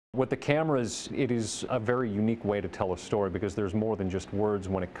With the cameras, it is a very unique way to tell a story because there's more than just words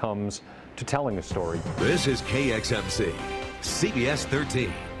when it comes to telling a story. This is KXMC, CBS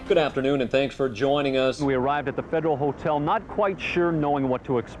 13. Good afternoon and thanks for joining us. We arrived at the Federal Hotel not quite sure knowing what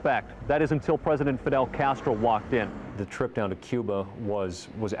to expect. That is until President Fidel Castro walked in. The trip down to Cuba was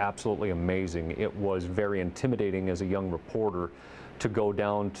absolutely amazing. It was very intimidating as a young reporter to go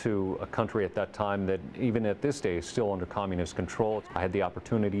down to a country at that time that even at this day is still under communist control. I had the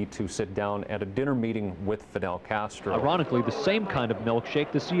opportunity to sit down at a dinner meeting with Fidel Castro. Ironically, the same kind of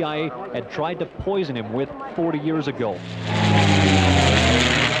milkshake the CIA had tried to poison him with 40 years ago.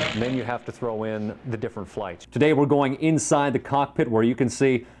 And then you have to throw in the different flights. Today we're going inside the cockpit where you can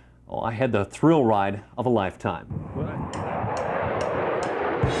see, I had the thrill ride of a lifetime.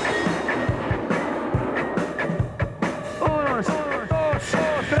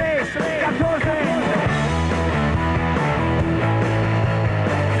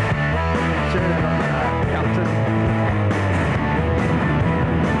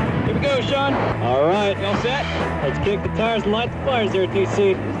 Here we go, Shaun. All right, all set? Let's kick the tires and light the fires there,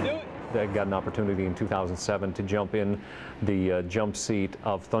 TC. Let's do it. I got an opportunity in 2007 to jump in the jump seat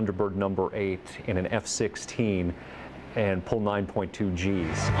of Thunderbird number 8 in an F-16 and pull 9.2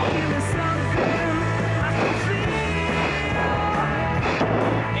 Gs.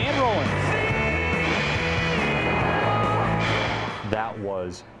 And rolling. That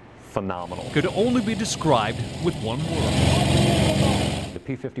was phenomenal. Could only be described with one word. The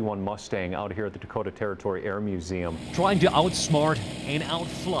P-51 Mustang out here at the Dakota Territory Air Museum. Trying to outsmart and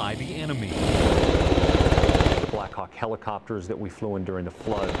outfly the enemy. The Black Hawk helicopters that we flew in during the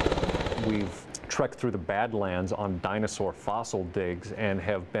flood. We've trekked through the Badlands on dinosaur fossil digs and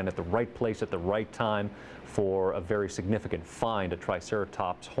have been at the right place at the right time for a very significant find, a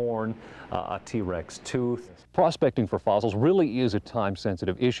Triceratops horn, a T-Rex tooth. Prospecting for fossils really is a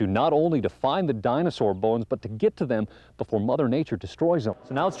time-sensitive issue, not only to find the dinosaur bones, but to get to them before Mother Nature destroys them.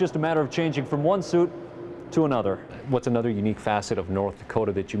 So now it's just a matter of changing from one suit to another. What's another unique facet of North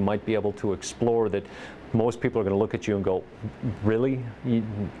Dakota that you might be able to explore that most people are going to look at you and go, really?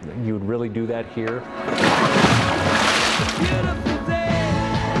 You'd really do that here?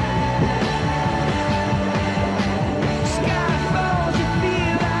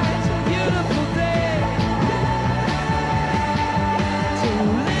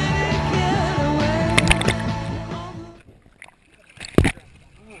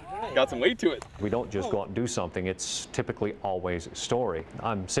 Got some weight to it. We don't just go out and do something, it's typically always a story.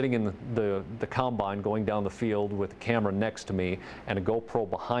 I'm sitting in the combine going down the field with a camera next to me and a GoPro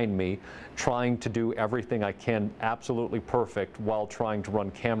behind me, trying to do everything I can absolutely perfect while trying to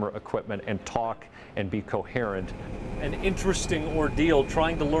run camera equipment and talk and be coherent. An interesting ordeal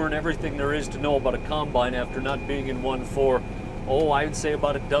trying to learn everything there is to know about a combine after not being in one for I'd say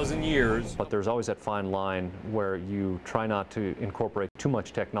about a dozen years. But there's always that fine line where you try not to incorporate too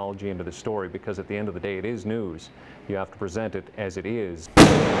much technology into the story because at the end of the day it is news. You have to present it as it is.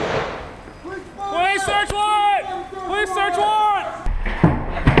 Police search warrant! Police search warrant!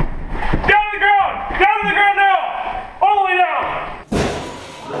 Down to the ground! Down to the ground now! All the way down!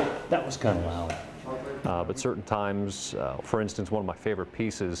 That was kind of loud. But certain times, for instance, one of my favorite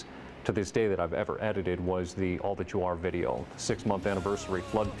pieces to this day that I've ever edited was the All That You Are video, 6-month anniversary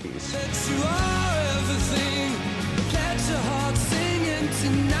flood piece.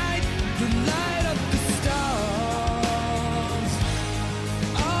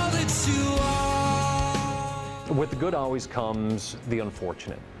 With the good always comes the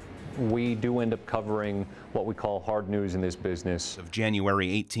unfortunate. We do end up covering what we call hard news in this business. Of January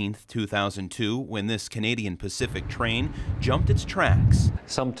 18th, 2002, when this Canadian Pacific train jumped its tracks.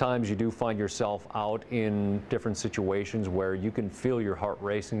 Sometimes you do find yourself out in different situations where you can feel your heart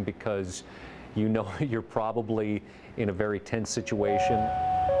racing because you know you're probably in a very tense situation.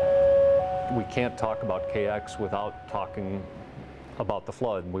 We can't talk about KX without talking about the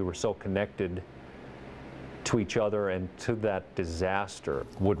flood. We were so connected to each other and to that disaster.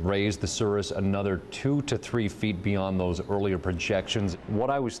 Would raise the cirrus another 2 to 3 feet beyond those earlier projections.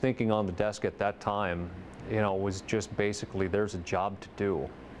 What I was thinking on the desk at that time, was just basically there's a job to do.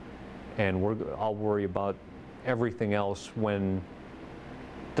 And I'll worry about everything else when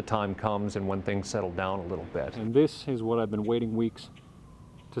the time comes and when things settle down a little bit. And this is what I've been waiting weeks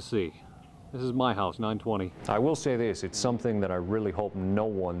to see. This is my house, 920. I will say this, it's something that I really hope no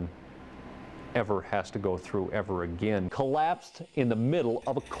one ever has to go through ever again. Collapsed in the middle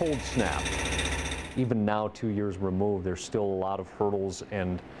of a cold snap. Even now, 2 years removed, there's still a lot of hurdles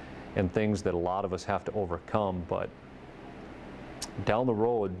and things that a lot of us have to overcome, but down the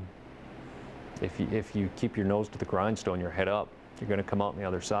road, if you keep your nose to the grindstone, your head up, you're going to come out on the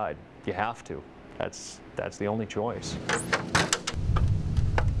other side. You have to. That's the only choice.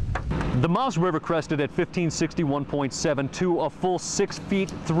 The Mouse River crested at 1561.72, a full 6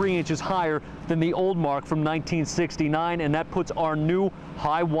 feet 3 inches higher than the old mark from 1969, and that puts our new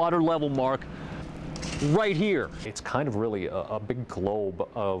high water level mark right here. It's kind of really a big globe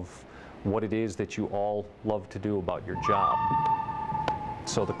of what it is that you all love to do about your job.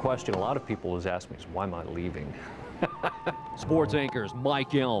 So the question a lot of people has asked me is, why am I leaving? Sports anchors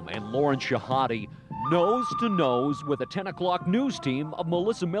Mike Elm and Lauren Shahadi, nose to nose with the 10 o'clock news team of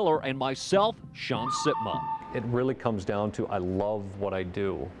Melissa Miller and myself, Shaun Sipma. It really comes down to I love what I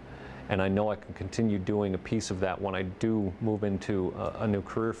do, and I know I can continue doing a piece of that when I do move into a new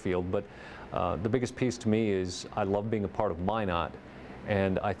career field. But the biggest piece to me is I love being a part of Minot,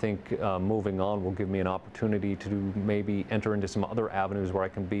 and I think moving on will give me an opportunity to maybe enter into some other avenues where I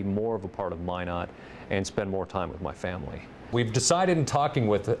can be more of a part of Minot and spend more time with my family. We've decided in talking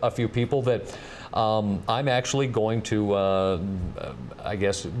with a few people that I'm actually going to, I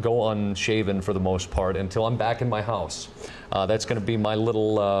guess, go unshaven for the most part until I'm back in my house. That's going to be my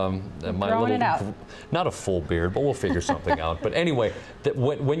little, not a full beard, but we'll figure something out. But anyway,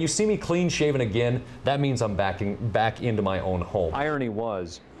 when you see me clean shaven again, that means I'm back into my own home. Irony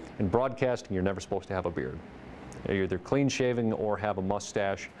was, in broadcasting, you're never supposed to have a beard. You're either clean shaven or have a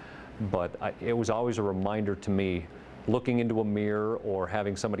mustache, but it was always a reminder to me, looking into a mirror or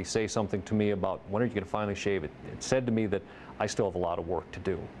having somebody say something to me about when are you going to finally shave it, it said to me that I still have a lot of work to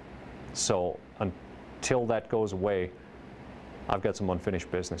do. So until that goes away, I've got some unfinished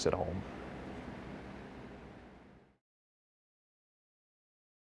business at home.